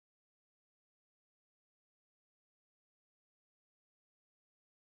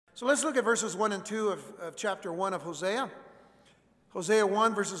So let's look at verses 1 and 2 of chapter 1 of Hosea. Hosea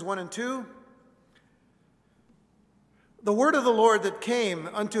 1, verses 1 and 2. The word of the Lord that came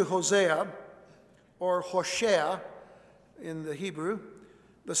unto Hosea, or Hoshea in the Hebrew,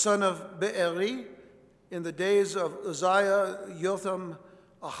 the son of Beeri, in the days of Uzziah, Jotham,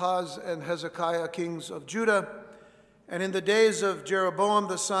 Ahaz, and Hezekiah, kings of Judah, and in the days of Jeroboam,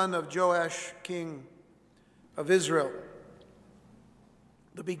 the son of Joash, king of Israel.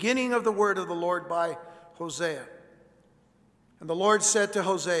 The beginning of the word of the Lord by Hosea. And the Lord said to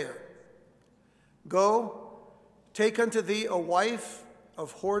Hosea, Go, take unto thee a wife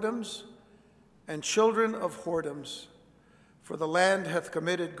of whoredoms and children of whoredoms, for the land hath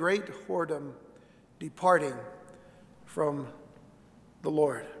committed great whoredom, departing from the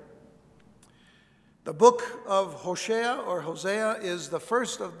Lord. The book of Hosea is the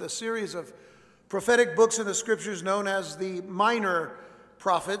first of the series of prophetic books in the scriptures known as the minor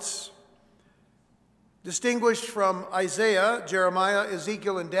prophets, distinguished from Isaiah, Jeremiah,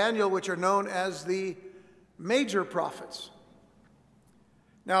 Ezekiel, and Daniel, which are known as the major prophets.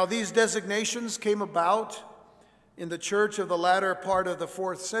 Now, these designations came about in the church of the latter part of the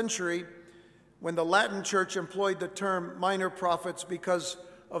 4th century, when the Latin church employed the term minor prophets because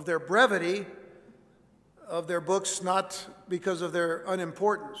of their brevity of their books, not because of their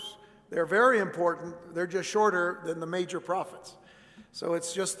unimportance. They're very important, they're just shorter than the major prophets. So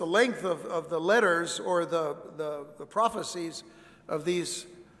it's just the length of the letters or the prophecies of these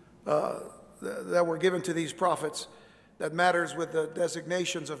that were given to these prophets that matters with the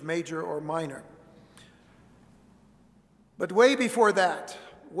designations of major or minor. But way before that,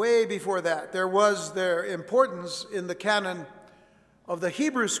 there was their importance in the canon of the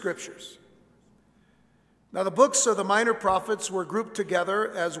Hebrew Scriptures. Now, the books of the minor prophets were grouped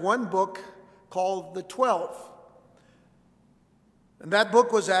together as one book called the 12. And that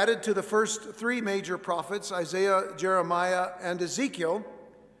book was added to the first 3 major prophets, Isaiah, Jeremiah, and Ezekiel,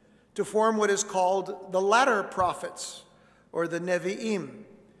 to form what is called the latter prophets, or the Nevi'im.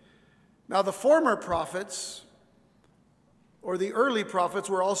 Now, the former prophets, or the early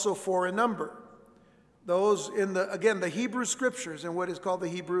prophets, were also 4 in number. Those in the Hebrew Scriptures, and what is called the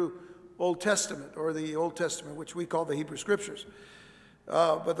Hebrew Old Testament, or the Old Testament, which we call the Hebrew Scriptures.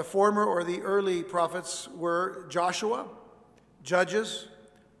 But the former or the early prophets were Joshua, Judges,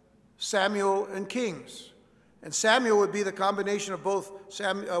 Samuel, and Kings. And Samuel would be the combination of both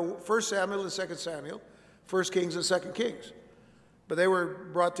 1 Samuel and 2 Samuel, 1 Kings and 2 Kings. But they were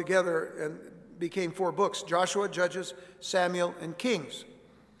brought together and became 4 books: Joshua, Judges, Samuel, and Kings.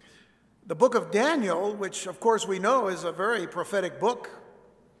 The book of Daniel, which of course we know is a very prophetic book,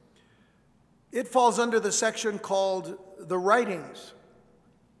 it falls under the section called the writings,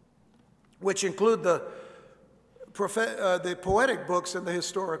 which include the poetic books and the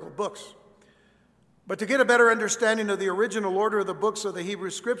historical books. But to get a better understanding of the original order of the books of the Hebrew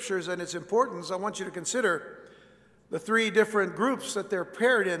Scriptures and its importance, I want you to consider the 3 different groups that they're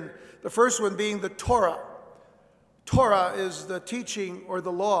paired in. The first one being the Torah. Torah is the teaching or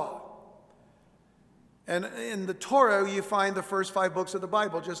the law. And in the Torah, you find the first 5 books of the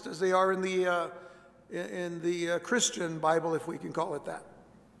Bible, just as they are in the Christian Bible, if we can call it that.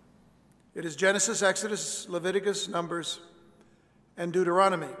 It is Genesis, Exodus, Leviticus, Numbers, and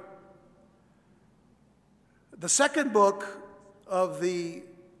Deuteronomy. The second book of the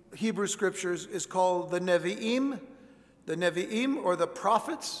Hebrew Scriptures is called the Nevi'im or the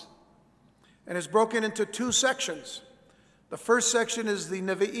prophets, and is broken into 2 sections. The first section is the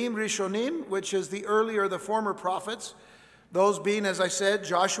Nevi'im Rishonim, which is the early or the former prophets, those being, as I said,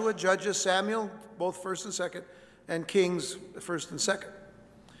 Joshua, Judges, Samuel, both 1st and 2nd, and Kings, 1st and 2nd.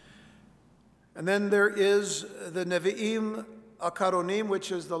 And then there is the Nevi'im Akaronim,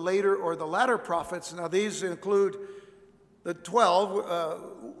 which is the later or the latter prophets. Now these include the 12,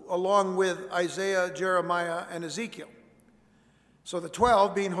 along with Isaiah, Jeremiah, and Ezekiel. So the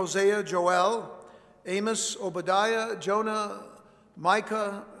 12 being Hosea, Joel, Amos, Obadiah, Jonah,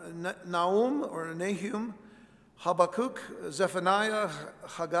 Micah, Nahum, Habakkuk, Zephaniah,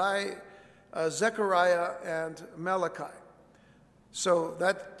 Haggai, Zechariah, and Malachi. So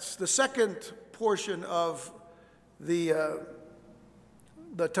that's the second portion of the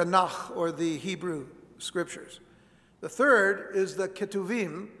Tanakh, or the Hebrew Scriptures. The third is the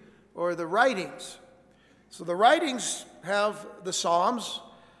Ketuvim, or the writings. So the writings have the Psalms,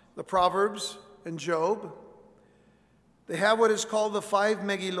 the Proverbs, and Job. They have what is called the 5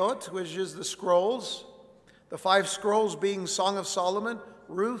 Megillot, which is the scrolls. The 5 scrolls being Song of Solomon,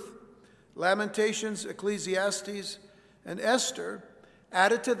 Ruth, Lamentations, Ecclesiastes, and Esther.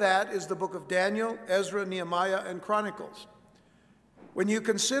 Added to that is the book of Daniel, Ezra, Nehemiah, and Chronicles. When you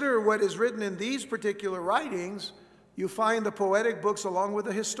consider what is written in these particular writings, you find the poetic books along with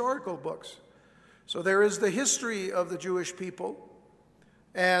the historical books. So there is the history of the Jewish people,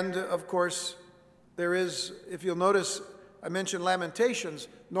 and of course there is, if you'll notice, I mentioned Lamentations.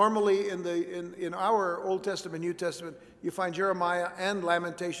 Normally in our Old Testament, New Testament, you find Jeremiah and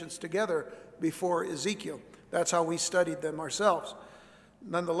Lamentations together before Ezekiel. That's how we studied them ourselves.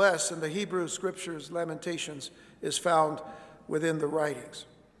 Nonetheless, in the Hebrew scriptures, Lamentations is found within the writings.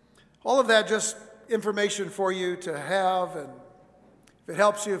 All of that just information for you to have, and if it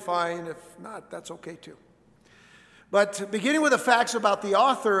helps you, fine. If not, that's okay too. But beginning with the facts about the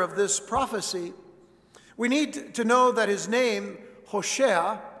author of this prophecy, we need to know that his name,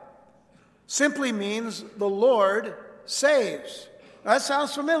 Hoshea, simply means the Lord saves. Now, that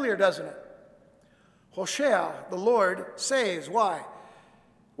sounds familiar, doesn't it? Hoshea, the Lord saves. Why?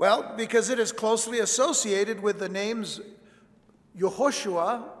 Well, because it is closely associated with the names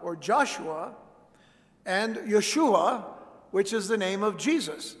Yehoshua or Joshua and Yeshua, which is the name of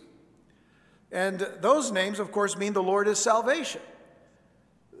Jesus. And those names, of course, mean the Lord is salvation.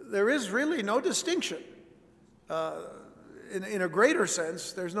 There is really no distinction. In a greater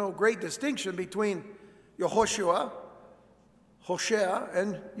sense, there's no great distinction between Yehoshua, Hoshea,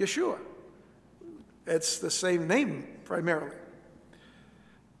 and Yeshua. It's the same name primarily.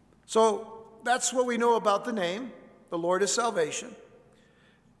 So that's what we know about the name. The Lord is salvation,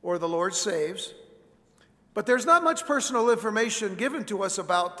 or the Lord saves. But there's not much personal information given to us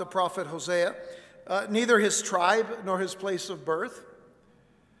about the prophet Hosea, neither his tribe nor his place of birth.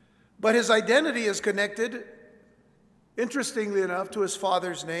 But his identity is connected, interestingly enough, to his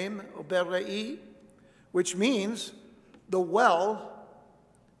father's name, Oberei, which means the well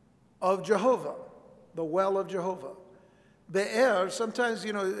of Jehovah, the well of Jehovah. Be'er, sometimes,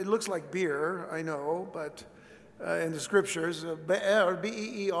 it looks like beer, I know, but in the scriptures, Be'er,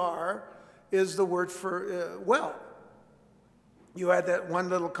 B-E-E-R, is the word for well. You add that one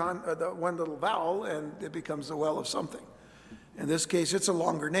little vowel, and it becomes the well of something. In this case, it's a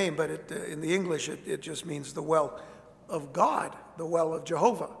longer name, but in the English, it just means the well of God, the well of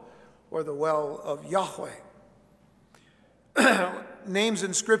Jehovah, or the well of Yahweh. Names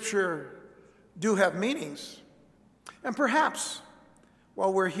in Scripture do have meanings. And perhaps,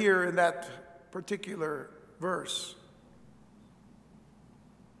 while we're here in that particular verse,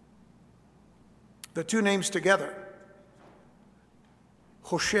 the two names together,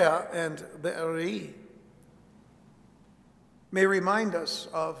 Hoshea and Be'eri, may remind us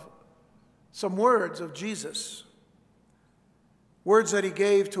of some words of Jesus, words that he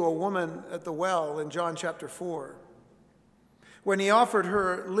gave to a woman at the well in John chapter 4, when he offered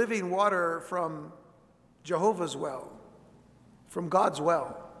her living water from Jehovah's well, from God's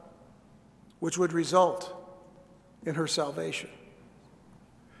well, which would result in her salvation.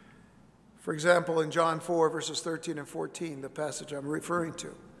 For example, in John 4, verses 13 and 14, the passage I'm referring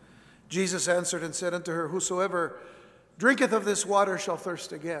to, Jesus answered and said unto her, Whosoever drinketh of this water shall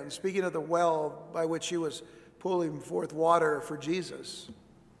thirst again. Speaking of the well by which he was pulling forth water for Jesus.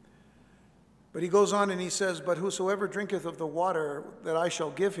 But he goes on and he says, But whosoever drinketh of the water that I shall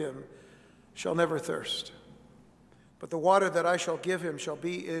give him shall never thirst. But the water that I shall give him shall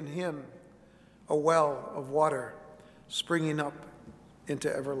be in him a well of water springing up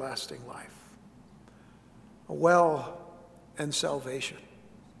into everlasting life. A well and salvation.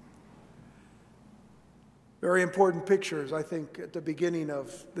 Very important pictures, I think, at the beginning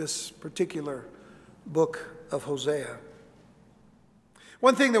of this particular book of Hosea.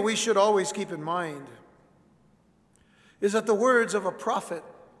 One thing that we should always keep in mind is that the words of a prophet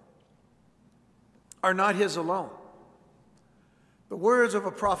are not his alone. The words of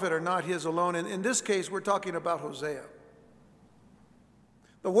a prophet are not his alone. And in this case, we're talking about Hosea.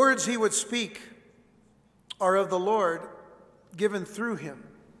 The words he would speak are of the Lord, given through him.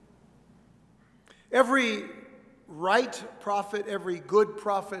 Every right prophet, every good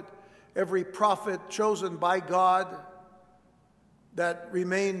prophet, every prophet chosen by God that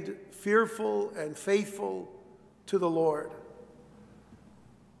remained fearful and faithful to the Lord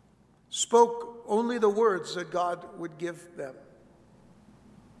spoke only the words that God would give them.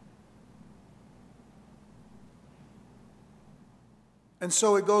 And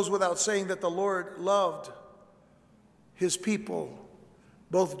so it goes without saying that the Lord loved his people,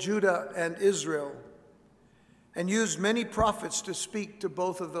 both Judah and Israel, and used many prophets to speak to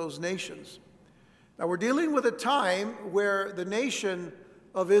both of those nations. Now, we're dealing with a time where the nation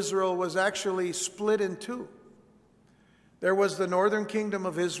of Israel was actually split in two. There was the northern kingdom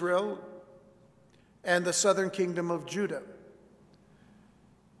of Israel and the southern kingdom of Judah.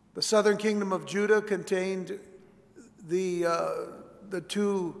 The southern kingdom of Judah contained the the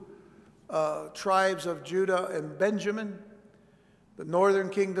two tribes of Judah and Benjamin. The northern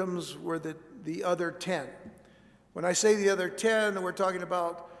kingdoms were the other 10. When I say the other 10, we're talking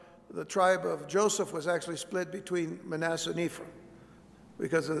about the tribe of Joseph was actually split between Manasseh and Ephraim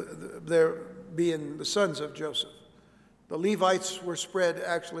because of their being the sons of Joseph. The Levites were spread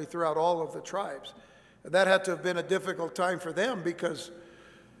actually throughout all of the tribes. And that had to have been a difficult time for them because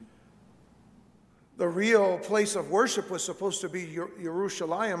the real place of worship was supposed to be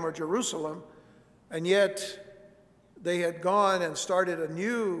Jerusalem or Jerusalem, and yet they had gone and started a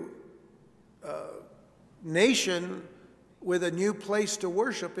new nation with a new place to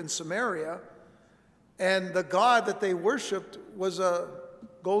worship in Samaria, and the god that they worshiped was a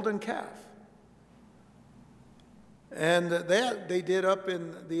golden calf. And that they did up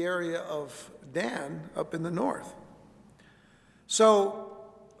in the area of Dan, up in the north. So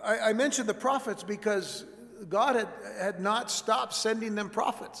I mentioned the prophets because God had not stopped sending them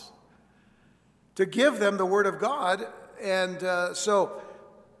prophets to give them the word of God. And so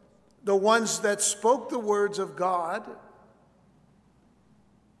the ones that spoke the words of God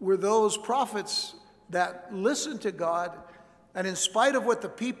were those prophets that listened to God, and in spite of what the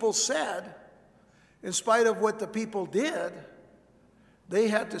people said, in spite of what the people did, they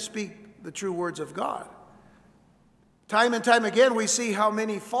had to speak the true words of God. Time and time again, we see how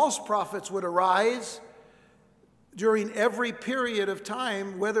many false prophets would arise during every period of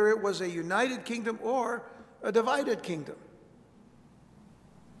time, whether it was a united kingdom or a divided kingdom.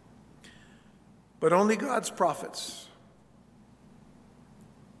 But only God's prophets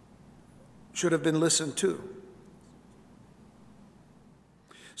should have been listened to.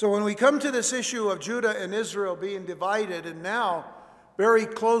 So when we come to this issue of Judah and Israel being divided, and now very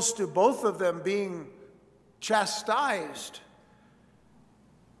close to both of them being chastised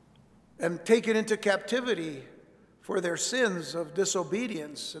and taken into captivity for their sins of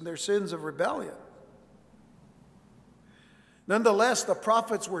disobedience and their sins of rebellion, nonetheless, the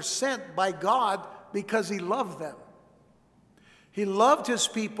prophets were sent by God because he loved them. He loved his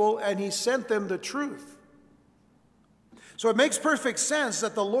people and he sent them the truth. So it makes perfect sense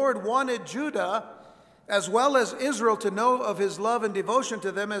that the Lord wanted Judah as well as Israel to know of his love and devotion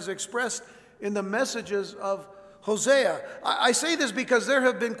to them as expressed in the messages of Hosea. I say this because there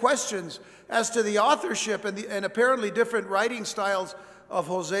have been questions as to the authorship and apparently different writing styles of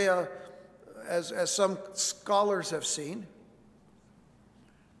Hosea, as some scholars have seen.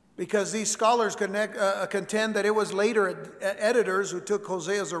 Because these scholars contend that it was later editors who took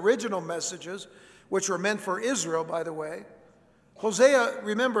Hosea's original messages, which were meant for Israel, by the way. Hosea,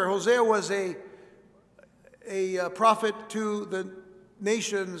 remember, Hosea was a prophet to the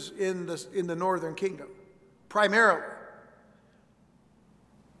nations in the northern kingdom, primarily.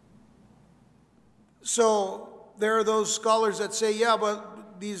 So there are those scholars that say, yeah,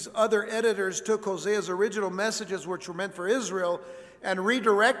 but these other editors took Hosea's original messages, which were meant for Israel, and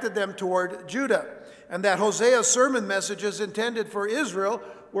redirected them toward Judah, and that Hosea's sermon messages intended for Israel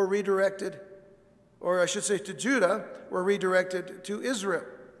were redirected, or I should say to Judah, were redirected to Israel.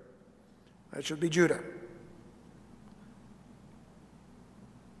 That should be Judah.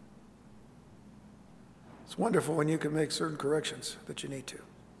 It's wonderful when you can make certain corrections that you need to.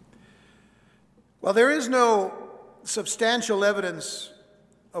 Well, there is no substantial evidence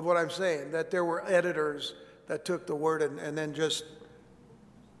of what I'm saying, that there were editors that took the word and then just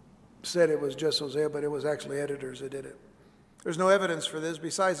said it was just Hosea, but it was actually editors that did it. There's no evidence for this.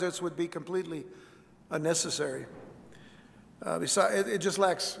 Besides, this would be completely unnecessary. It just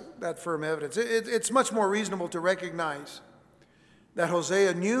lacks that firm evidence. It's much more reasonable to recognize that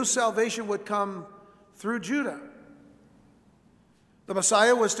Hosea knew salvation would come through Judah. The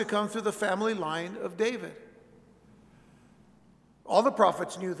Messiah was to come through the family line of David. All the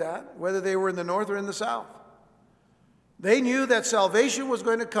prophets knew that, whether they were in the north or in the south. They knew that salvation was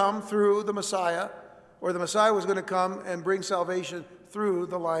going to come through the Messiah, or the Messiah was going to come and bring salvation through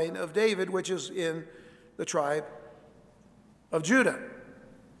the line of David, which is in the tribe of Judah.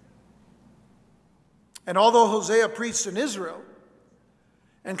 And although Hosea preached in Israel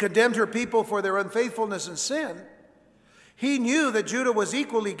and condemned her people for their unfaithfulness and sin, he knew that Judah was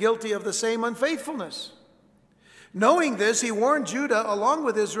equally guilty of the same unfaithfulness. Knowing this, he warned Judah, along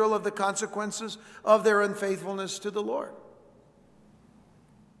with Israel, of the consequences of their unfaithfulness to the Lord.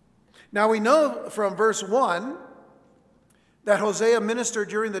 Now we know from verse 1 that Hosea ministered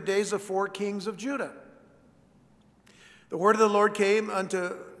during the days of 4 kings of Judah. The word of the Lord came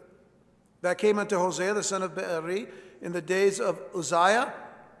unto Hosea, the son of Beeri, in the days of Uzziah,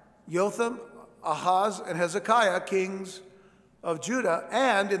 Jotham, Ahaz, and Hezekiah, kings of Judah,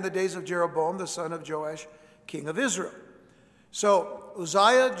 and in the days of Jeroboam, the son of Joash, king of Israel. So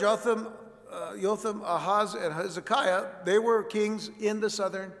Uzziah, Jotham, Ahaz, and Hezekiah, they were kings in the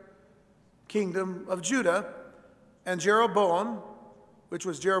southern kingdom of Judah, and Jeroboam, which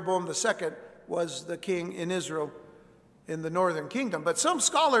was Jeroboam II, was the king in Israel in the northern kingdom. But some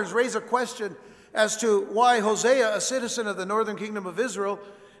scholars raise a question as to why Hosea, a citizen of the northern kingdom of Israel,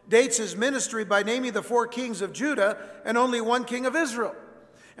 dates his ministry by naming the 4 kings of Judah and only 1 king of Israel.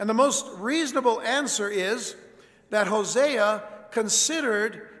 And the most reasonable answer is that Hosea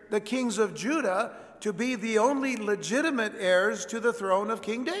considered the kings of Judah to be the only legitimate heirs to the throne of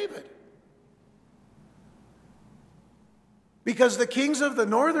King David. Because the kings of the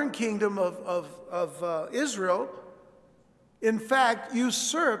northern kingdom of Israel, in fact,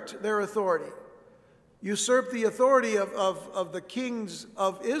 usurped their authority. Usurped the authority of the kings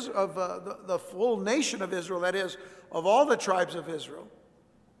of Israel, the full nation of Israel, that is, of all the tribes of Israel,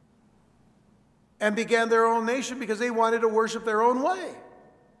 and began their own nation because they wanted to worship their own way.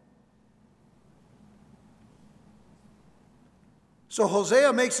 So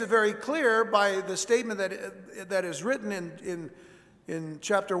Hosea makes it very clear by the statement that is written in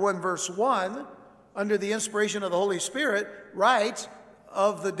chapter 1, verse 1, under the inspiration of the Holy Spirit, writes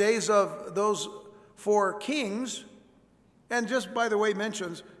of the days of those 4 kings, and just by the way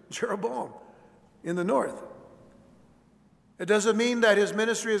mentions Jeroboam in the north. It doesn't mean that his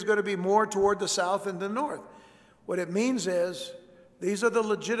ministry is going to be more toward the south than the north. What it means is these are the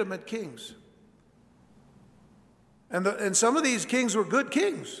legitimate kings. And some of these kings were good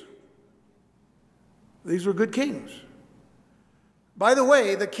kings. These were good kings. By the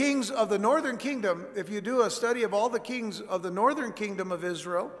way, the kings of the northern kingdom, if you do a study of all the kings of the northern kingdom of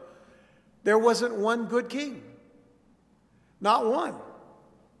Israel, there wasn't one good king. Not one.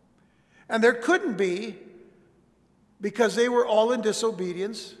 And there couldn't be, because they were all in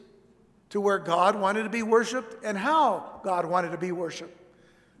disobedience to where God wanted to be worshiped and how God wanted to be worshiped.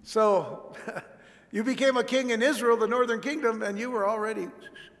 So you became a king in Israel, the northern kingdom, and you were already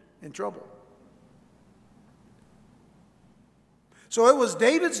in trouble. So it was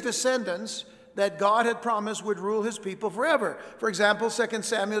David's descendants that God had promised would rule his people forever. For example, 2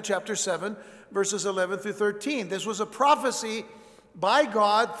 Samuel chapter 7, verses 11 through 13. This was a prophecy by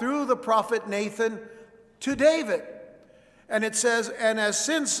God through the prophet Nathan to David. And it says, "And as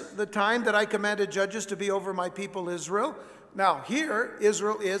since the time that I commanded judges to be over my people Israel," now here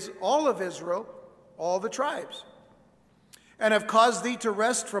Israel is all of Israel, all the tribes, "and have caused thee to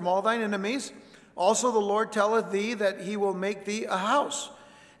rest from all thine enemies. Also the Lord telleth thee that he will make thee a house.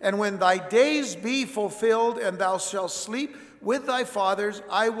 And when thy days be fulfilled, and thou shalt sleep with thy fathers,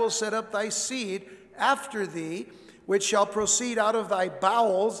 I will set up thy seed after thee, which shall proceed out of thy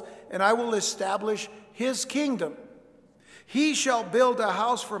bowels, and I will establish his kingdom. He shall build a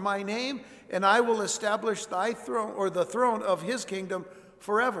house for my name, and I will establish thy throne, or the throne of his kingdom,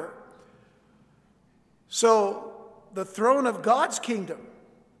 forever." So the throne of God's kingdom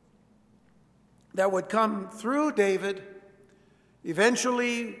that would come through David,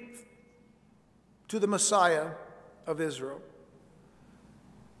 eventually to the Messiah of Israel,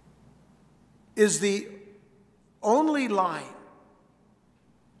 is the only line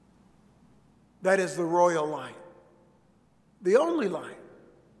that is the royal line. The only line.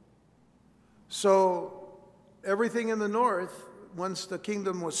 So everything in the north, once the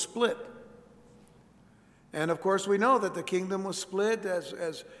kingdom was split, and of course we know that the kingdom was split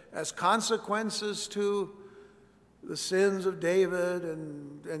as consequences to the sins of David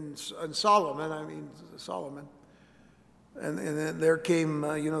and Solomon, Solomon. And then there came,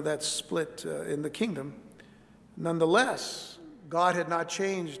 that split in the kingdom. Nonetheless, God had not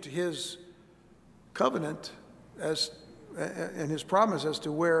changed his covenant and his promise as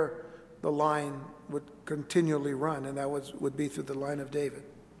to where the line would continually run, and that would be through the line of David.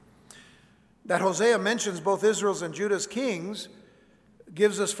 That Hosea mentions both Israel's and Judah's kings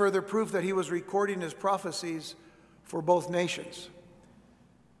gives us further proof that he was recording his prophecies for both nations.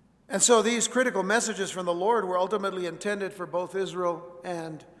 And so these critical messages from the Lord were ultimately intended for both Israel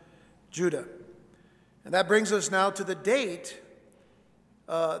and Judah. And that brings us now to the date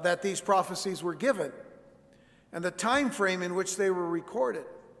that these prophecies were given and the time frame in which they were recorded.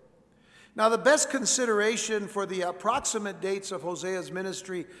 Now, the best consideration for the approximate dates of Hosea's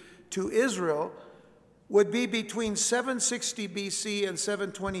ministry to Israel would be between 760 BC and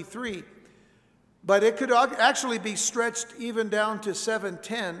 723, but it could actually be stretched even down to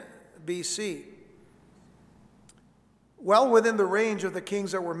 710 BC, well within the range of the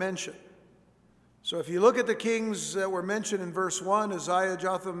kings that were mentioned. So if you look at the kings that were mentioned in verse 1, Uzziah,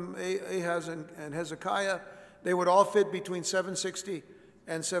 Jotham, Ahaz, and Hezekiah, they would all fit between 760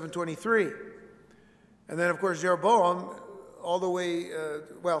 and 723. And then, of course, Jeroboam all the way,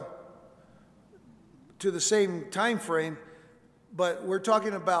 to the same time frame, but we're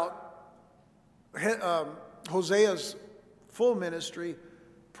talking about Hosea's full ministry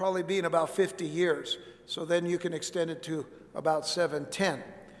probably being about 50 years. So then you can extend it to about 710.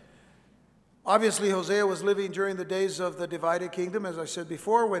 Obviously, Hosea was living during the days of the divided kingdom, as I said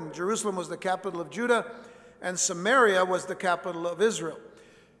before, when Jerusalem was the capital of Judah and Samaria was the capital of Israel.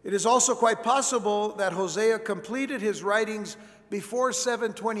 It is also quite possible that Hosea completed his writings before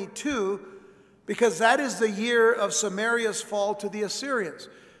 722, because that is the year of Samaria's fall to the Assyrians.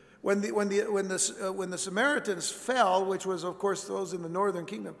 When the Samaritans fell, which was, of course, those in the northern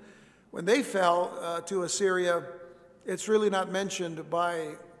kingdom, when they fell to Assyria, it's really not mentioned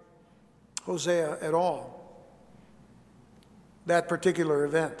by Hosea at all, that particular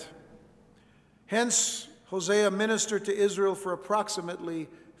event. Hence, Hosea ministered to Israel for approximately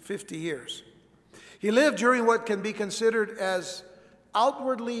 50 years. He lived during what can be considered as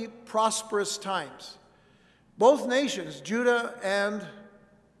outwardly prosperous times. Both nations, Judah and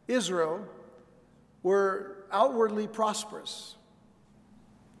Israel, were outwardly prosperous.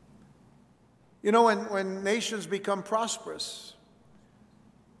 You know, when nations become prosperous,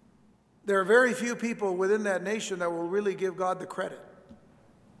 there are very few people within that nation that will really give God the credit.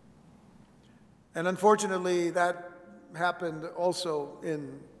 And unfortunately, that happened also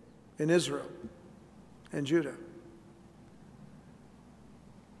in Israel and Judah.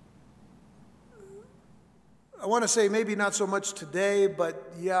 I want to say maybe not so much today,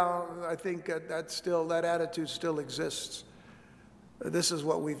 but yeah, I think that attitude still exists. This is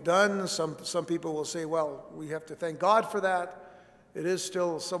what we've done. Some people will say, well, we have to thank God for that. It is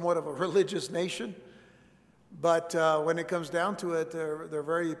still somewhat of a religious nation, but when it comes down to it, they're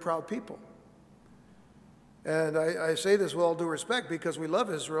very proud people. And I say this with all due respect because we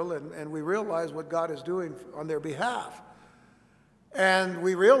love Israel and we realize what God is doing on their behalf. And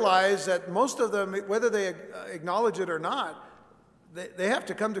we realize that most of them, whether they acknowledge it or not, they have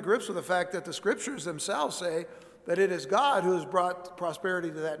to come to grips with the fact that the scriptures themselves say that it is God who has brought prosperity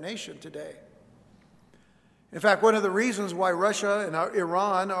to that nation today. In fact, one of the reasons why Russia and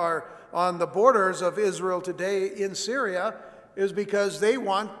Iran are on the borders of Israel today in Syria is because they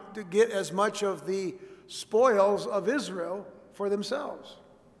want to get as much of the spoils of Israel for themselves.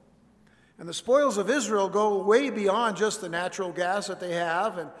 And the spoils of Israel go way beyond just the natural gas that they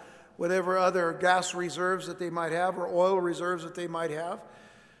have and whatever other gas reserves that they might have or oil reserves that they might have.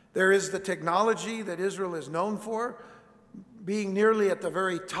 There is the technology that Israel is known for, being nearly at the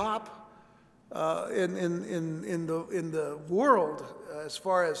very top in the world as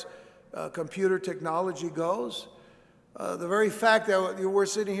far as computer technology goes. The very fact that we're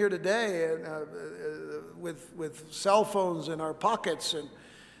sitting here today with cell phones in our pockets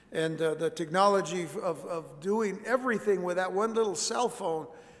and the technology of doing everything with that one little cell phone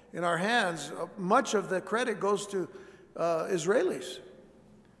in our hands, much of the credit goes to Israelis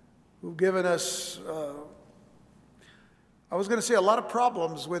who've given us, I was going to say a lot of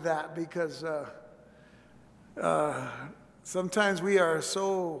problems with that because sometimes we are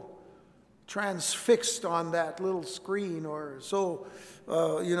so transfixed on that little screen or so,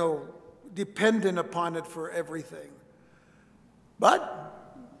 dependent upon it for everything. But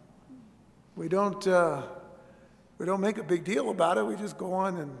we don't make a big deal about it. We just go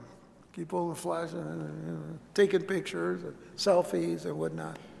on and keep on flashing and taking pictures and selfies and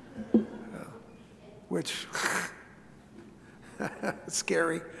whatnot, which is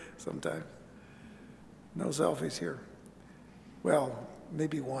scary sometimes. No selfies here. Well,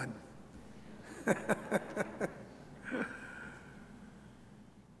 maybe one.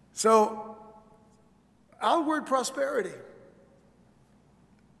 So, outward prosperity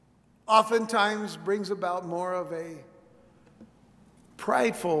oftentimes brings about more of a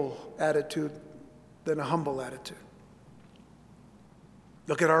prideful attitude than a humble attitude.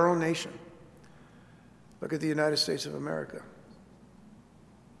 Look at our own nation. Look at the United States of America.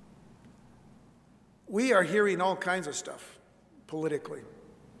 We are hearing all kinds of stuff politically,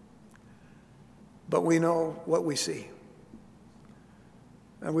 but we know what we see.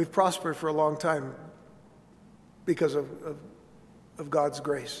 And we've prospered for a long time because of God's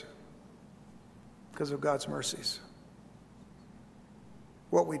grace, because of God's mercies.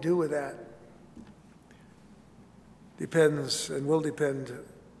 What we do with that depends and will depend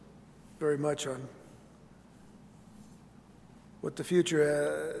very much on what the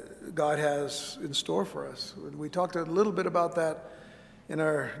future God has in store for us. We talked a little bit about that in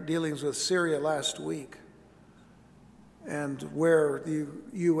our dealings with Syria last week, and where the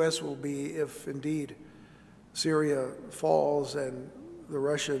U.S. will be if indeed Syria falls and the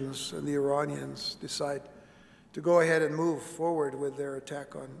Russians and the Iranians decide to go ahead and move forward with their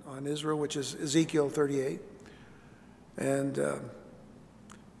attack on Israel, which is Ezekiel 38. And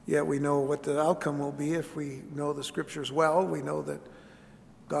yet we know what the outcome will be if we know the scriptures well. We know that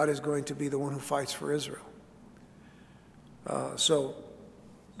God is going to be the one who fights for Israel. So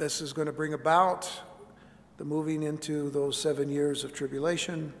this is going to bring about the moving into those 7 years of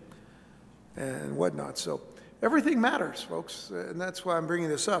tribulation and whatnot. So everything matters, folks, and that's why I'm bringing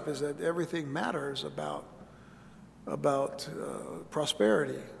this up, is that everything matters about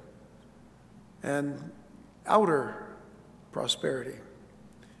prosperity and outer prosperity.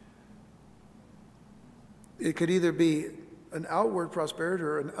 It could either be an outward prosperity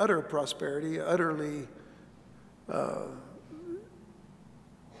or an utter prosperity, utterly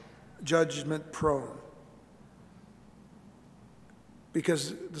judgment prone.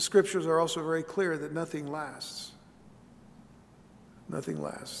 Because the scriptures are also very clear that nothing lasts. Nothing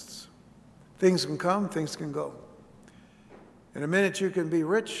lasts. Things can come, things can go. In a minute you can be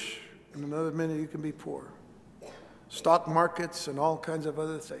rich, in another minute you can be poor. Stock markets and all kinds of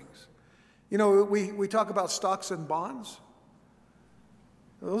other things. You know, we talk about stocks and bonds.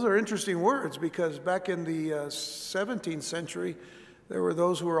 Those are interesting words, because back in the 17th century, there were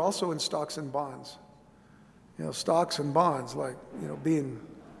those who were also in stocks and bonds. You know, stocks and bonds, like, you know, being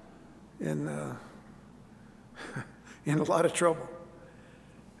in in a lot of trouble.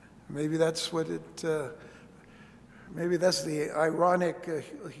 Maybe that's what it. Maybe that's the ironic,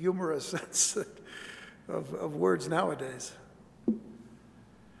 humorous sense of words nowadays.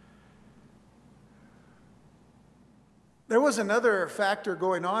 There was another factor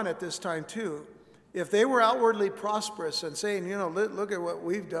going on at this time too. If they were outwardly prosperous and saying, you know, look at what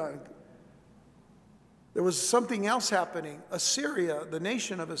we've done, there was something else happening. Assyria, the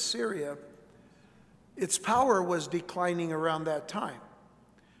nation of Assyria, its power was declining around that time.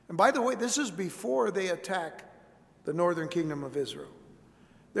 And by the way, this is before they attack the northern kingdom of Israel.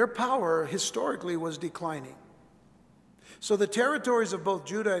 Their power historically was declining. So the territories of both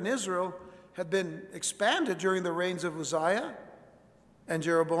Judah and Israel had been expanded during the reigns of Uzziah and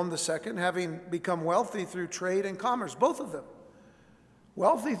Jeroboam II, having become wealthy through trade and commerce, both of them.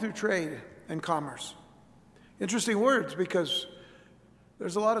 Wealthy through trade and commerce. Interesting words, because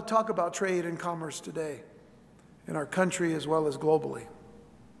there's a lot of talk about trade and commerce today in our country as well as globally.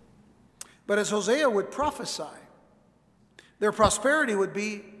 But as Hosea would prophesy, their prosperity would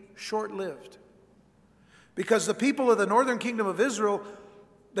be short-lived, because the people of the northern kingdom of Israel,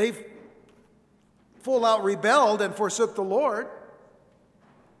 they've full out rebelled and forsook the Lord.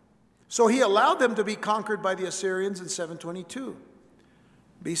 So he allowed them to be conquered by the Assyrians in 722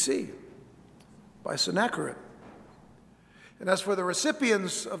 BC by Sennacherib. And as for the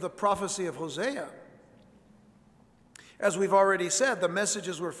recipients of the prophecy of Hosea, as we've already said, the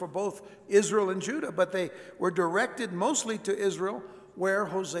messages were for both Israel and Judah, but they were directed mostly to Israel, where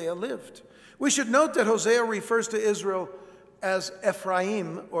Hosea lived. We should note that Hosea refers to Israel as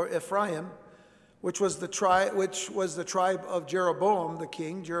Ephraim, which was the tribe of Jeroboam the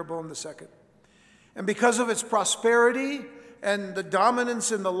king, Jeroboam II. And because of its prosperity and the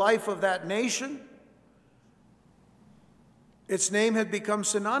dominance in the life of that nation, its name had become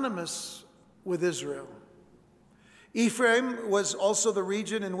synonymous with Israel. Ephraim was also the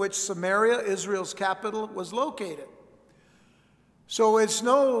region in which Samaria, Israel's capital, was located. So it's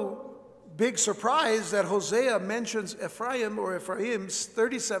no big surprise that Hosea mentions Ephraim or Ephraim's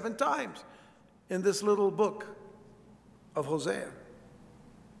 37 times in this little book of Hosea.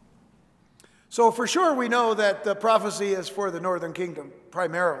 So for sure we know that the prophecy is for the northern kingdom,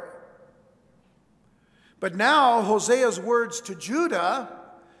 primarily. But now Hosea's words to Judah,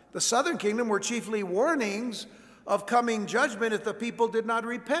 the southern kingdom, were chiefly warnings of coming judgment if the people did not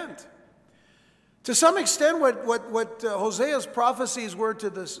repent. To some extent, what Hosea's prophecies were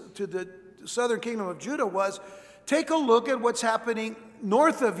to the southern kingdom of Judah was, take a look at what's happening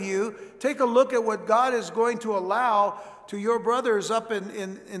north of you. Take a look at what God is going to allow to your brothers up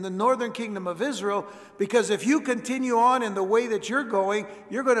in the northern kingdom of Israel, because if you continue on in the way that you're going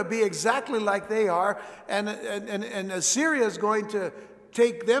to be exactly like they are, and Assyria is going to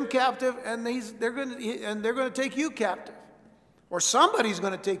take them captive, and they're going to take you captive, or somebody's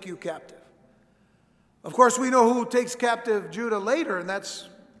going to take you captive. Of course, we know who takes captive Judah later, and that's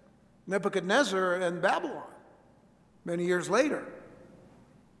Nebuchadnezzar and Babylon. Many years later,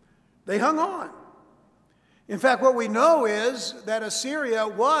 they hung on. In fact, what we know is that Assyria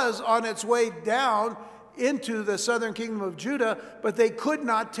was on its way down into the southern kingdom of Judah, but they could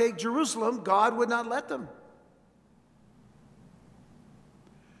not take Jerusalem. God would not let them.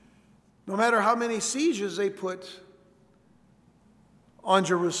 No matter how many sieges they put on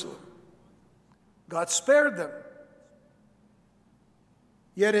Jerusalem, God spared them.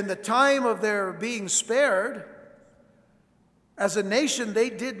 Yet in the time of their being spared, as a nation, they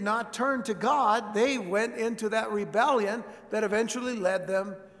did not turn to God. They went into that rebellion that eventually led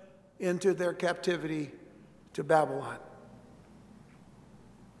them into their captivity to Babylon.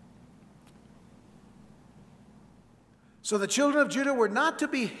 So the children of Judah were not to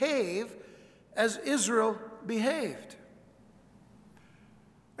behave as Israel behaved.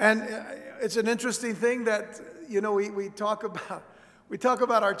 And it's an interesting thing that, we talk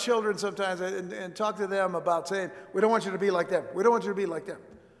about our children sometimes and talk to them about saying, we don't want you to be like them. We don't want you to be like them.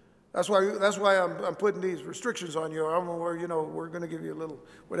 That's why I'm putting these restrictions on you. We're going to give you a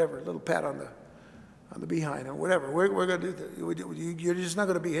little pat on the behind or whatever. We're going to do that. You're just not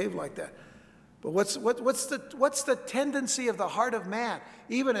going to behave like that. But what's the tendency of the heart of man,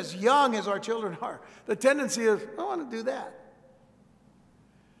 even as young as our children are? The tendency is, I want to do that.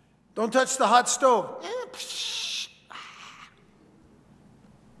 Don't touch the hot stove.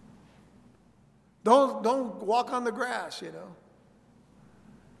 Don't walk on the grass,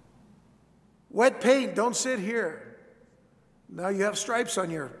 Wet paint, don't sit here. Now you have stripes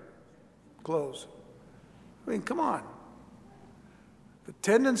on your clothes. I mean, come on. The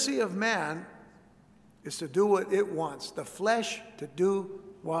tendency of man is to do what it wants. The flesh to do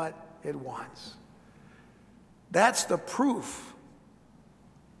what it wants. That's the proof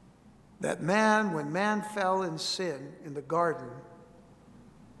that when man fell in sin in the garden,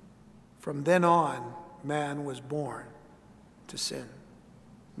 from then on, man was born to sin.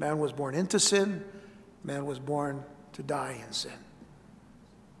 Man was born into sin. Man was born to die in sin.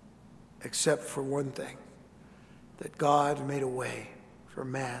 Except for one thing, that God made a way for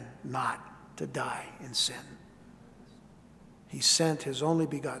man not to die in sin. He sent his only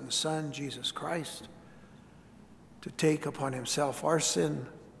begotten Son, Jesus Christ, to take upon himself our sin,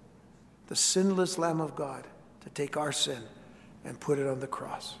 the sinless Lamb of God, to take our sin and put it on the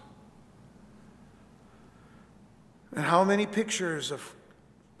cross. And how many pictures of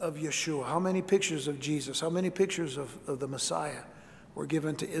Yeshua, how many pictures of Jesus, how many pictures of the Messiah were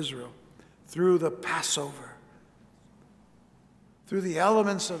given to Israel through the Passover, through the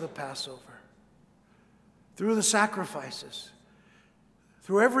elements of the Passover, through the sacrifices,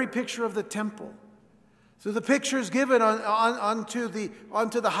 through every picture of the temple, through the pictures given onto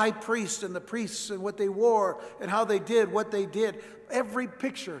the high priest and the priests and what they wore and how they did what they did. Every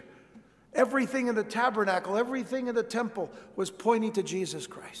picture, everything in the tabernacle, everything in the temple was pointing to Jesus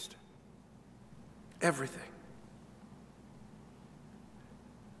Christ. Everything.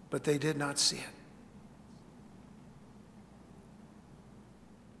 But they did not see it.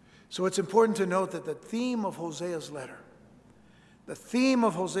 So it's important to note that the theme of Hosea's letter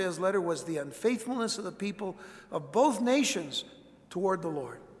was the unfaithfulness of the people of both nations toward the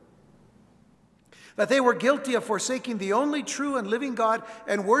Lord. That they were guilty of forsaking the only true and living God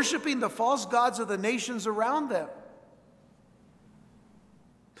and worshiping the false gods of the nations around them.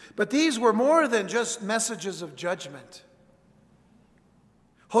 But these were more than just messages of judgment.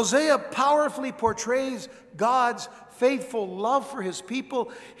 Hosea powerfully portrays God's faithful love for his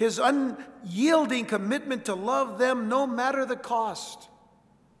people, his unyielding commitment to love them no matter the cost.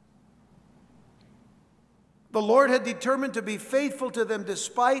 The Lord had determined to be faithful to them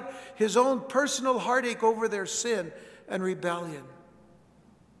despite his own personal heartache over their sin and rebellion.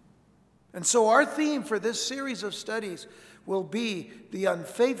 And so our theme for this series of studies will be the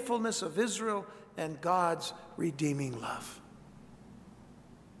unfaithfulness of Israel and God's redeeming love.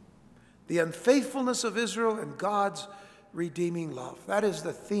 The unfaithfulness of Israel and God's redeeming love. That is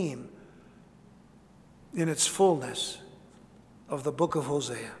the theme in its fullness of the book of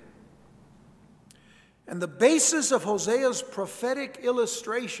Hosea. And the basis of Hosea's prophetic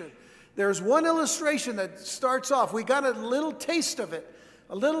illustration, there's one illustration that starts off. We got a little taste of it,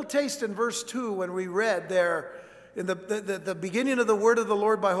 a little taste in verse 2 when we read there in the beginning of the word of the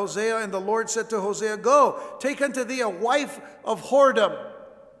Lord by Hosea. And the Lord said to Hosea, "Go, take unto thee a wife of whoredom,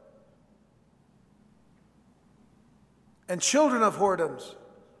 and children of whoredoms,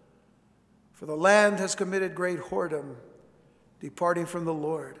 for the land has committed great whoredom, departing from the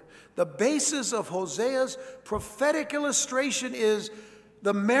Lord." The basis of Hosea's prophetic illustration is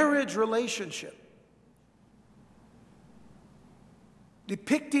the marriage relationship,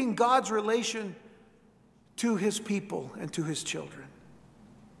 depicting God's relation to his people and to his children.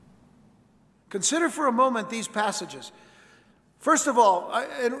 Consider for a moment these passages. First of all,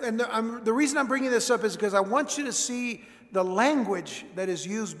 the reason I'm bringing this up is because I want you to see the language that is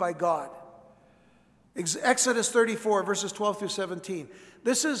used by God. Exodus 34, verses 12 through 17.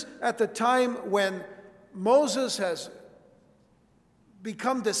 This is at the time when Moses has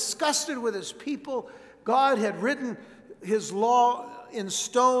become disgusted with his people. God had written his law in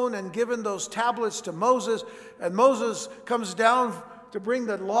stone and given those tablets to Moses, and Moses comes down to bring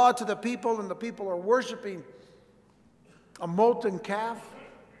the law to the people, and the people are worshiping a molten calf.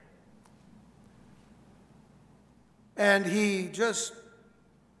 And he just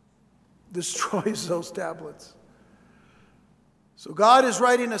destroys those tablets. So God is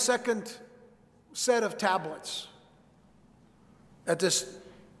writing a second set of tablets at this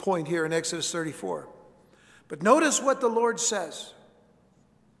point here in Exodus 34. But notice what the Lord says.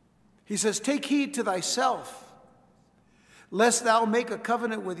 He says, "Take heed to thyself, lest thou make a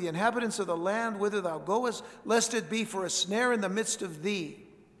covenant with the inhabitants of the land whither thou goest, lest it be for a snare in the midst of thee.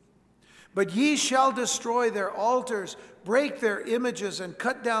 But ye shall destroy their altars, break their images, and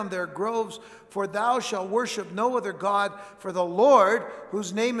cut down their groves, for thou shalt worship no other God, for the Lord,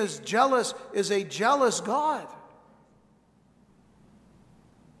 whose name is jealous, is a jealous God.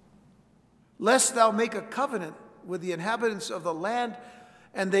 Lest thou make a covenant with the inhabitants of the land,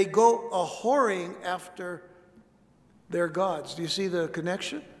 and they go a-whoring after their gods." Do you see the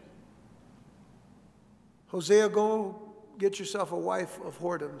connection? Hosea, go get yourself a wife of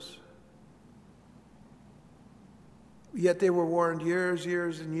whoredoms. Yet they were warned years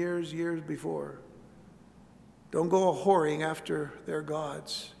before. Don't go a-whoring after their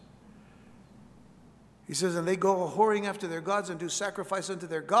gods. He says, "And they go a-whoring after their gods, and do sacrifice unto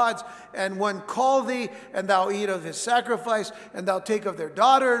their gods. And one call thee, and thou eat of his sacrifice, and thou take of their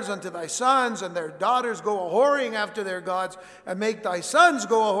daughters unto thy sons, and their daughters go a-whoring after their gods, and make thy sons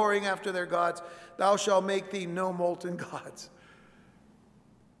go a-whoring after their gods. Thou shalt make thee no molten gods."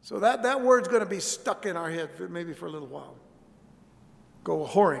 So that word's going to be stuck in our head maybe for a little while. Go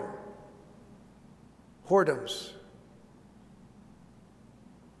a-whoring. Whoredoms.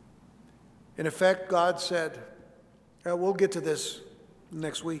 In effect, God said, we'll get to this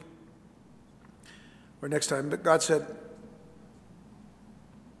next week or next time, but God said,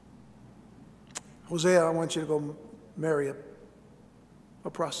 "Hosea, I want you to go marry a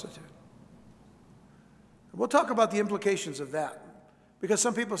prostitute." We'll talk about the implications of that, because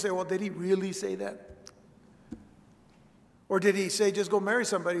some people say, well, did he really say that? Or did he say just go marry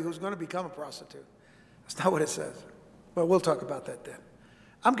somebody who's going to become a prostitute? That's not what it says. But we'll talk about that then.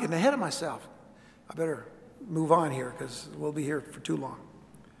 I'm getting ahead of myself. I better move on here because we'll be here for too long.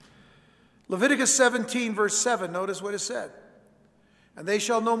 Leviticus 17, verse 7, notice what it said. "And they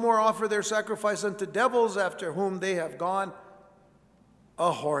shall no more offer their sacrifice unto devils, after whom they have gone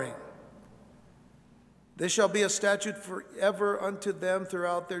a-whoring. This shall be a statute forever unto them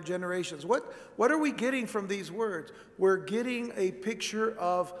throughout their generations." What are we getting from these words? We're getting a picture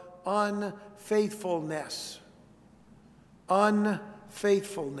of unfaithfulness.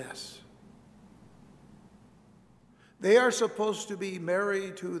 Unfaithfulness. They are supposed to be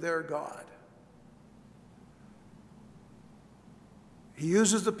married to their God. He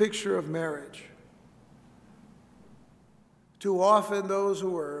uses the picture of marriage. Too often those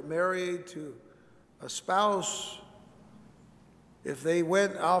who are married to a spouse, if they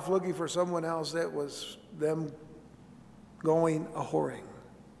went off looking for someone else, that was them going a-whoring,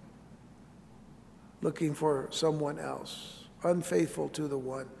 looking for someone else, unfaithful to the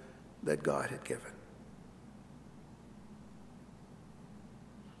one that God had given.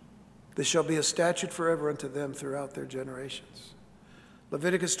 This shall be a statute forever unto them throughout their generations.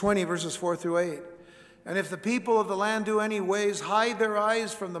 Leviticus 20, verses 4 through 8. "And if the people of the land do any ways hide their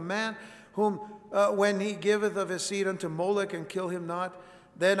eyes from the man whom when he giveth of his seed unto Molech, and kill him not,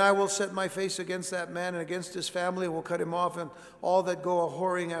 then I will set my face against that man and against his family, and will cut him off, and all that go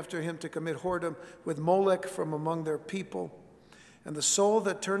a-whoring after him to commit whoredom with Molech from among their people. And the soul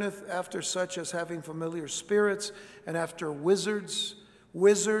that turneth after such as having familiar spirits, and after wizards,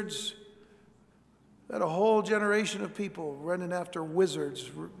 that a whole generation of people running after wizards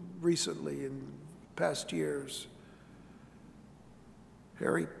recently in past years.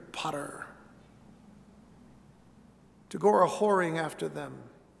 Harry Potter. To go a-whoring after them.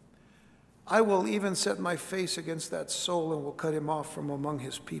 I will even set my face against that soul, and will cut him off from among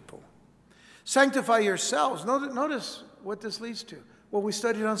his people. Sanctify yourselves. Notice what this leads to. What we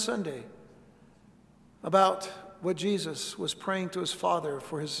studied on Sunday about what Jesus was praying to his Father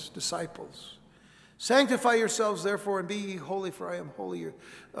for his disciples. "Sanctify yourselves, therefore, and be ye holy, for I am holy,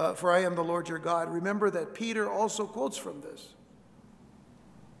 for I am the Lord your God." Remember that Peter also quotes from this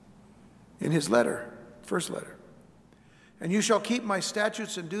in his letter, first letter. "And you shall keep my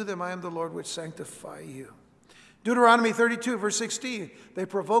statutes and do them. I am the Lord which sanctify you." Deuteronomy 32, verse 16. "They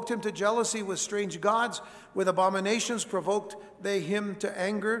provoked him to jealousy with strange gods. With abominations provoked they him to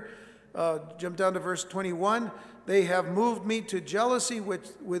anger." Jump down to verse 21. They have moved me to jealousy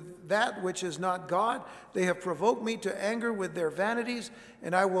with that which is not God. They have provoked me to anger with their vanities,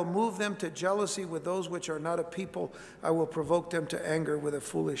 and I will move them to jealousy with those which are not a people. I will provoke them to anger with a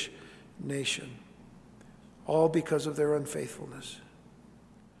foolish nation. All because of their unfaithfulness.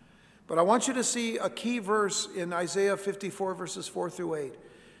 But I want you to see a key verse in Isaiah 54, verses 4 through 8.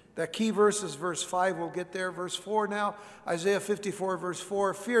 That key verse is verse 5. We'll get there. Verse 4 now. Isaiah 54, verse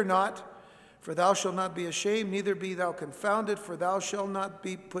 4. Fear not, for thou shalt not be ashamed, neither be thou confounded, for thou shalt not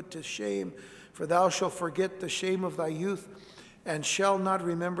be put to shame. For thou shalt forget the shame of thy youth, and shall not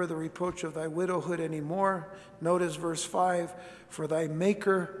remember the reproach of thy widowhood any more. Notice verse 5. For thy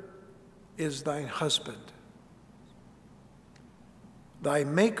Maker is thine husband. Thy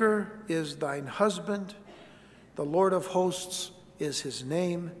Maker is thine husband. The Lord of hosts is his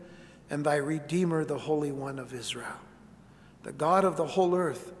name, and thy Redeemer, the Holy One of Israel. The God of the whole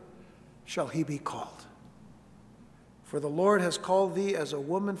earth shall he be called. For the Lord has called thee as a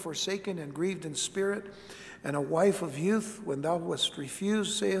woman forsaken and grieved in spirit, and a wife of youth when thou wast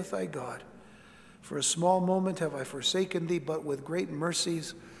refused, saith thy God. For a small moment have I forsaken thee, but with great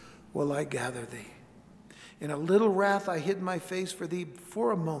mercies will I gather thee. In a little wrath I hid my face for thee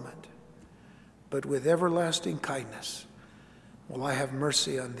for a moment, but with everlasting kindness will I have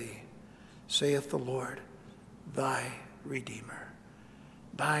mercy on thee, saith the Lord, thy Redeemer.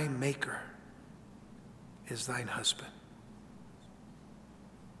 Thy Maker is thine husband.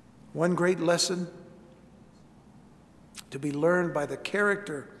 One great lesson to be learned by the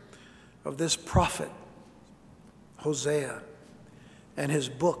character of this prophet, Hosea, and his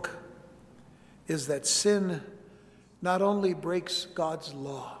book is that sin not only breaks God's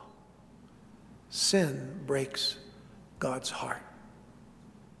law, sin breaks God's heart.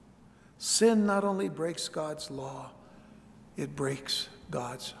 Sin not only breaks God's law, it breaks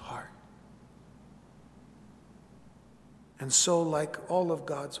God's heart. And so, like all of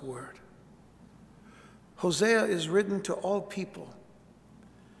God's word, Hosea is written to all people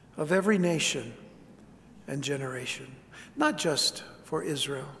of every nation and generation, not just for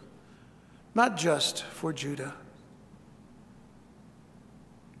Israel, not just for Judah,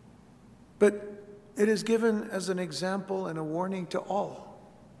 but it is given as an example and a warning to all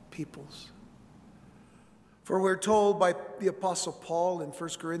peoples. For we're told by the Apostle Paul in 1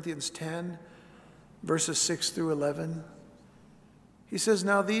 Corinthians 10, verses 6 through 11, he says,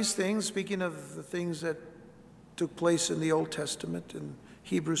 now these things, speaking of the things that took place in the Old Testament and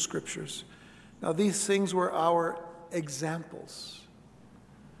Hebrew scriptures, now these things were our examples,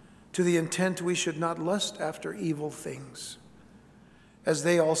 to the intent we should not lust after evil things, as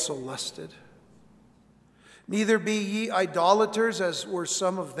they also lusted. Neither be ye idolaters, as were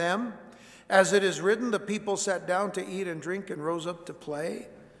some of them. As it is written, the people sat down to eat and drink and rose up to play.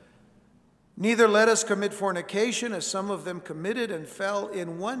 Neither let us commit fornication, as some of them committed and fell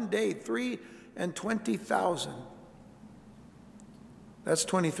in one day 23,000. That's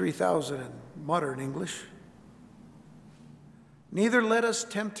 23,000 in modern English. Neither let us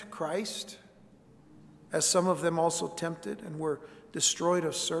tempt Christ, as some of them also tempted and were destroyed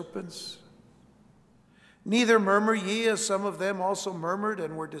of serpents. Neither murmur ye, as some of them also murmured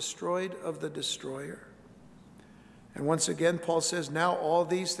and were destroyed of the destroyer. And once again, Paul says, now all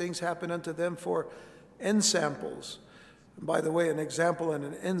these things happen unto them for ensamples. And by the way, an example and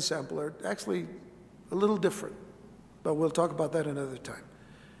an ensample are actually a little different, but we'll talk about that another time.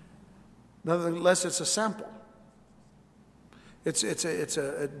 Nonetheless, it's a sample. It's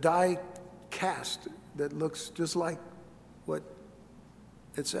a die cast that looks just like what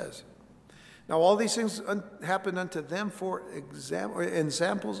it says. Now all these things happen unto them for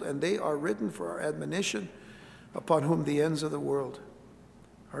examples, and they are written for our admonition, upon whom the ends of the world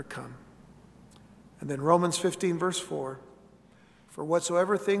are come. And then Romans 15, verse 4, for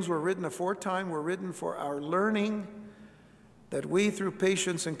whatsoever things were written aforetime were written for our learning, that we through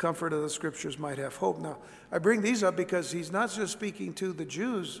patience and comfort of the scriptures might have hope. Now, I bring these up because he's not just speaking to the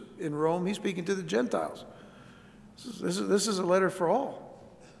Jews in Rome, he's speaking to the Gentiles. This is a letter for all,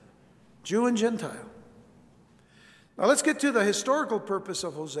 Jew and Gentile. Now let's get to the historical purpose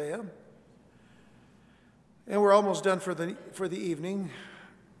of Hosea. And we're almost done for the evening,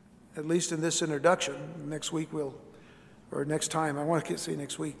 at least in this introduction. Next week next time, I want to say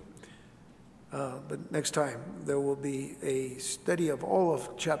next week, but next time there will be a study of all of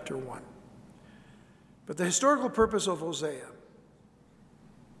chapter 1. But the historical purpose of Hosea.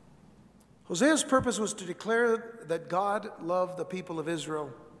 Hosea's purpose was to declare that God loved the people of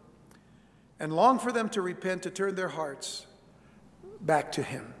Israel and longed for them to repent, to turn their hearts back to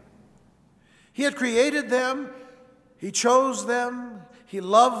him. He had created them, he chose them, He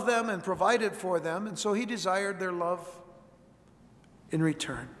loved them and provided for them, and so he desired their love in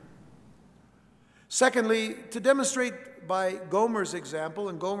return. Secondly, to demonstrate by Gomer's example,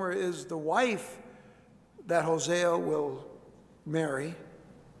 and Gomer is the wife that Hosea will marry,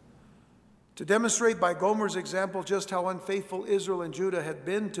 to demonstrate by Gomer's example just how unfaithful Israel and Judah had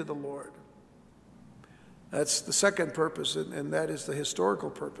been to the Lord. That's the second purpose, and that is the historical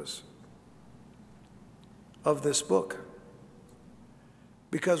purpose of this book.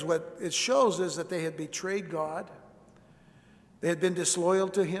 Because what it shows is that they had betrayed God, they had been disloyal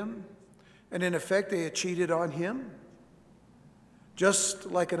to him, and in effect they had cheated on him,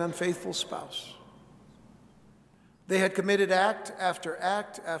 just like an unfaithful spouse. They had committed act after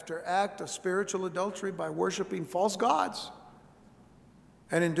act after act of spiritual adultery by worshiping false gods,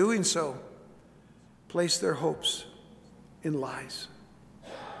 and in doing so, placed their hopes in lies.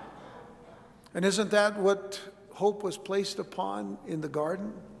 And isn't that what hope was placed upon in the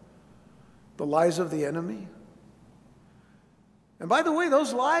garden? The lies of the enemy? And by the way,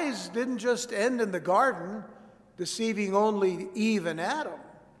 those lies didn't just end in the garden, deceiving only Eve and Adam.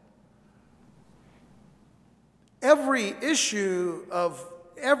 Every issue of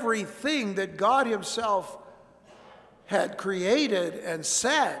everything that God himself had created and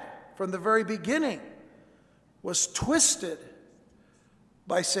said from the very beginning was twisted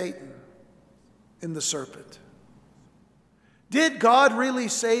by Satan in the serpent. Did God really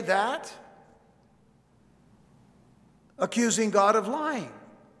say that? Accusing God of lying.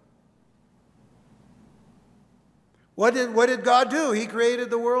 What did God do? He created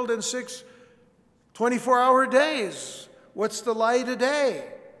the world in 6 24-hour days. What's the lie today?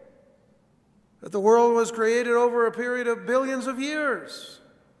 That the world was created over a period of billions of years.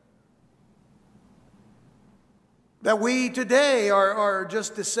 That we today are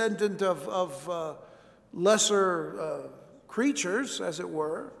just descendant of lesser creatures, as it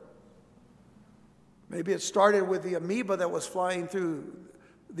were. Maybe it started with the amoeba that was flying through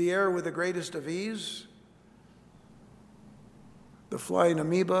the air with the greatest of ease. The flying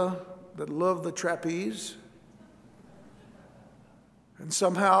amoeba that loved the trapeze. And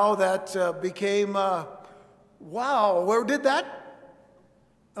somehow that became, wow, where did that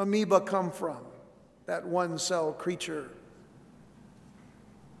amoeba come from? That one-cell creature.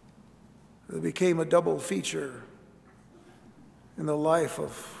 It became a double feature in the life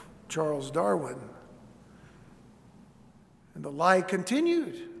of Charles Darwin. And the lie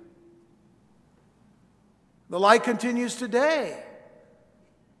continued. The lie continues today,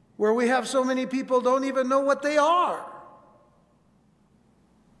 where we have so many people don't even know what they are.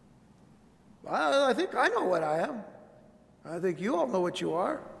 I think I know what I am. I think you all know what you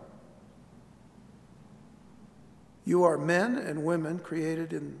are. You are men and women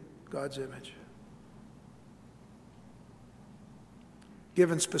created in God's image,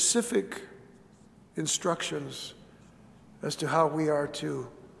 given specific instructions as to how we are to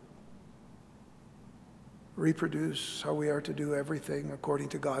reproduce, how we are to do everything according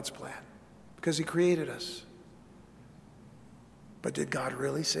to God's plan, because he created us. But did God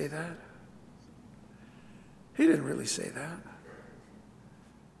really say that? He didn't really say that.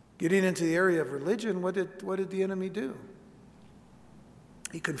 Getting into the area of religion, what did the enemy do?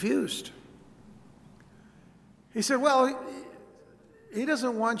 He confused. He said, well, he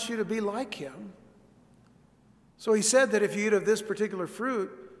doesn't want you to be like him. So he said that if you eat of this particular fruit,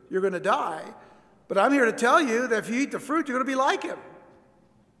 you're going to die. But I'm here to tell you that if you eat the fruit, you're going to be like him.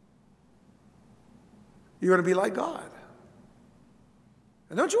 You're going to be like God.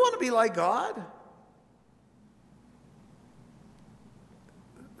 And don't you want to be like God?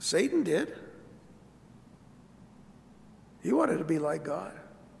 Satan did. He wanted to be like God.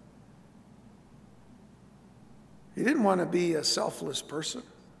 He didn't want to be a selfless person.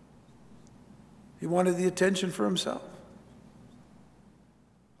 He wanted the attention for himself.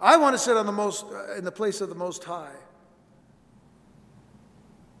 I want to sit on in the place of the Most High.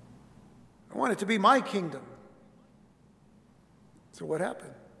 I want it to be my kingdom. So what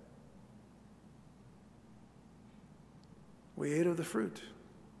happened? We ate of the fruit.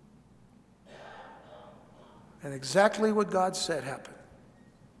 And exactly what God said happened.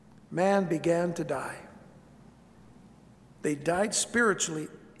 Man began to die. They died spiritually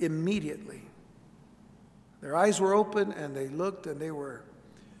immediately. Their eyes were open and they looked and they were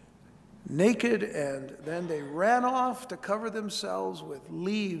naked, and then they ran off to cover themselves with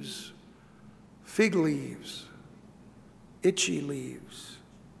leaves, fig leaves, itchy leaves.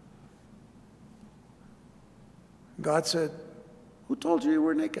 God said, "Who told you you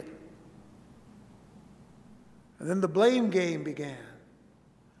were naked?" And then the blame game began.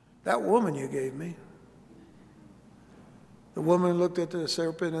 That woman you gave me. The woman looked at the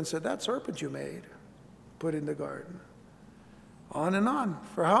serpent and said, that serpent you made, put in the garden. On and on,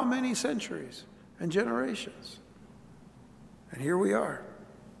 for how many centuries and generations? And here we are,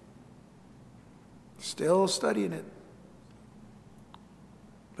 still studying it.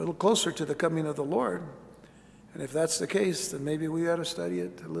 A little closer to the coming of the Lord. And if that's the case, then maybe we ought to study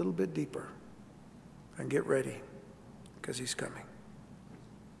it a little bit deeper and get ready, because he's coming.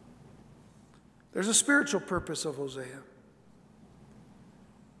 There's a spiritual purpose of Hosea.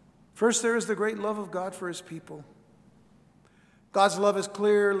 First, there is the great love of God for his people. God's love is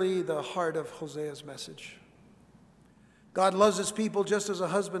clearly the heart of Hosea's message. God loves his people just as a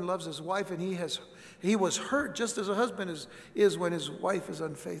husband loves his wife, and he was hurt just as a husband is when his wife is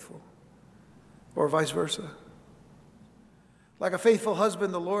unfaithful, or vice versa. Like a faithful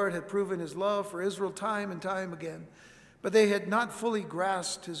husband, the Lord had proven his love for Israel time and time again, but they had not fully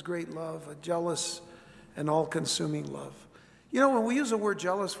grasped his great love, a jealous and all-consuming love. You know, when we use the word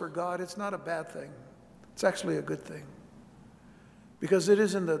jealous for God, it's not a bad thing. It's actually a good thing. Because it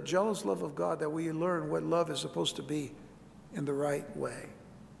is in the jealous love of God that we learn what love is supposed to be in the right way.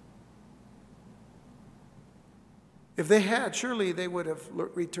 If they had, surely they would have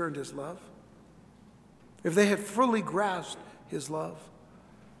returned his love. If they had fully grasped his love,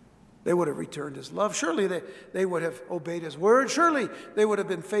 they would have returned his love. Surely they would have obeyed his word. Surely they would have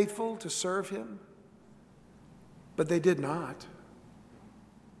been faithful to serve him. But they did not.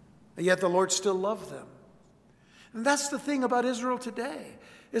 And yet the Lord still loved them. And that's the thing about Israel today,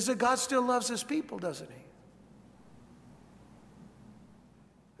 is that God still loves his people, doesn't he?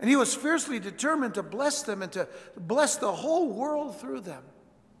 And he was fiercely determined to bless them and to bless the whole world through them.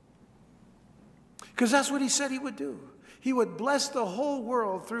 Because that's what he said he would do. He would bless the whole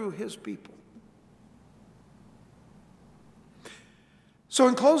world through his people. So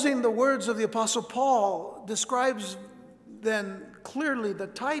in closing, the words of the Apostle Paul describes then clearly the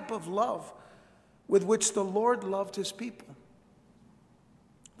type of love with which the Lord loved his people.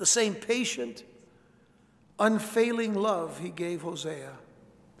 The same patient, unfailing love he gave Hosea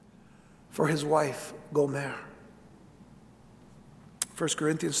for his wife, Gomer. 1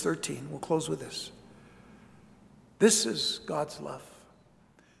 Corinthians 13, we'll close with this. This is God's love.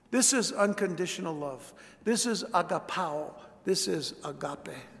 This is unconditional love. This is agapao. This is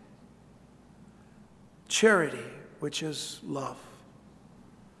agape. Charity, which is love,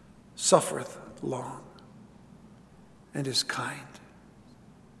 suffereth long and is kind.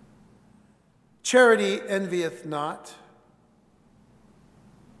 Charity envieth not.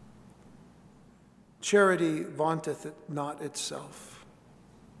 Charity vaunteth it not itself,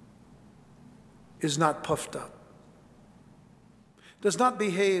 is not puffed up, does not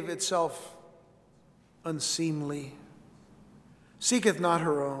behave itself unseemly, seeketh not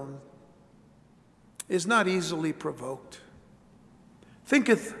her own, is not easily provoked,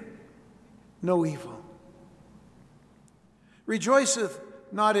 thinketh no evil, rejoiceth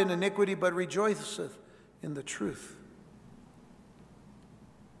not in iniquity, but rejoiceth in the truth,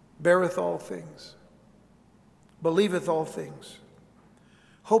 beareth all things, believeth all things,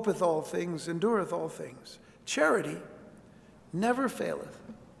 hopeth all things, endureth all things. Charity never faileth.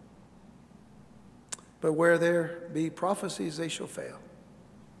 But where there be prophecies, they shall fail.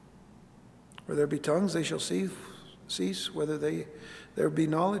 Where there be tongues, they shall cease. Whether there be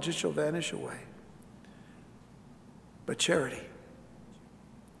knowledge, it shall vanish away. But charity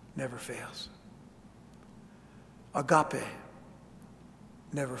never fails. Agape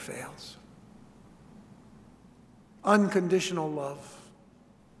never fails. Unconditional love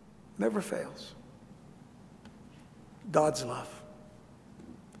never fails. God's love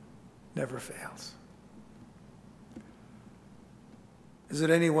never fails. Is it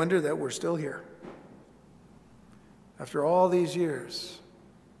any wonder that we're still here? After all these years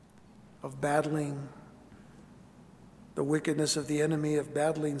of battling the wickedness of the enemy, of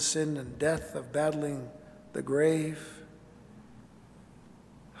battling sin and death, of battling the grave,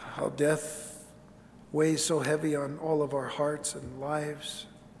 how death weighs so heavy on all of our hearts and lives.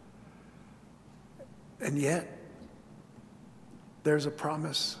 And yet, there's a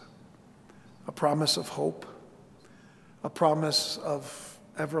promise of hope, a promise of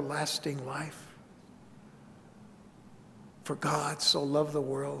everlasting life. For God so loved the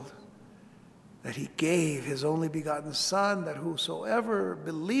world that he gave his only begotten Son, that whosoever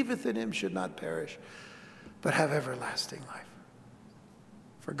believeth in him should not perish, but have everlasting life.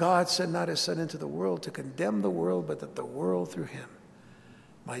 For God sent not his Son into the world to condemn the world, but that the world through him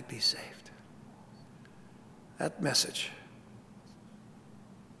might be saved. That message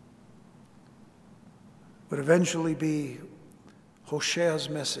would eventually be Hosea's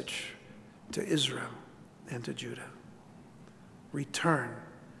message to Israel and to Judah. Return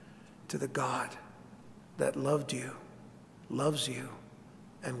to the God that loved you, loves you,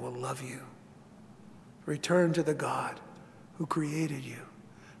 and will love you. Return to the God who created you.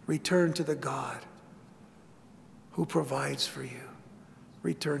 Return to the God who provides for you.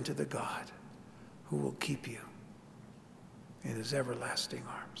 Return to the God who will keep you in his everlasting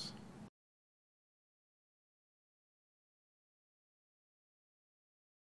arms.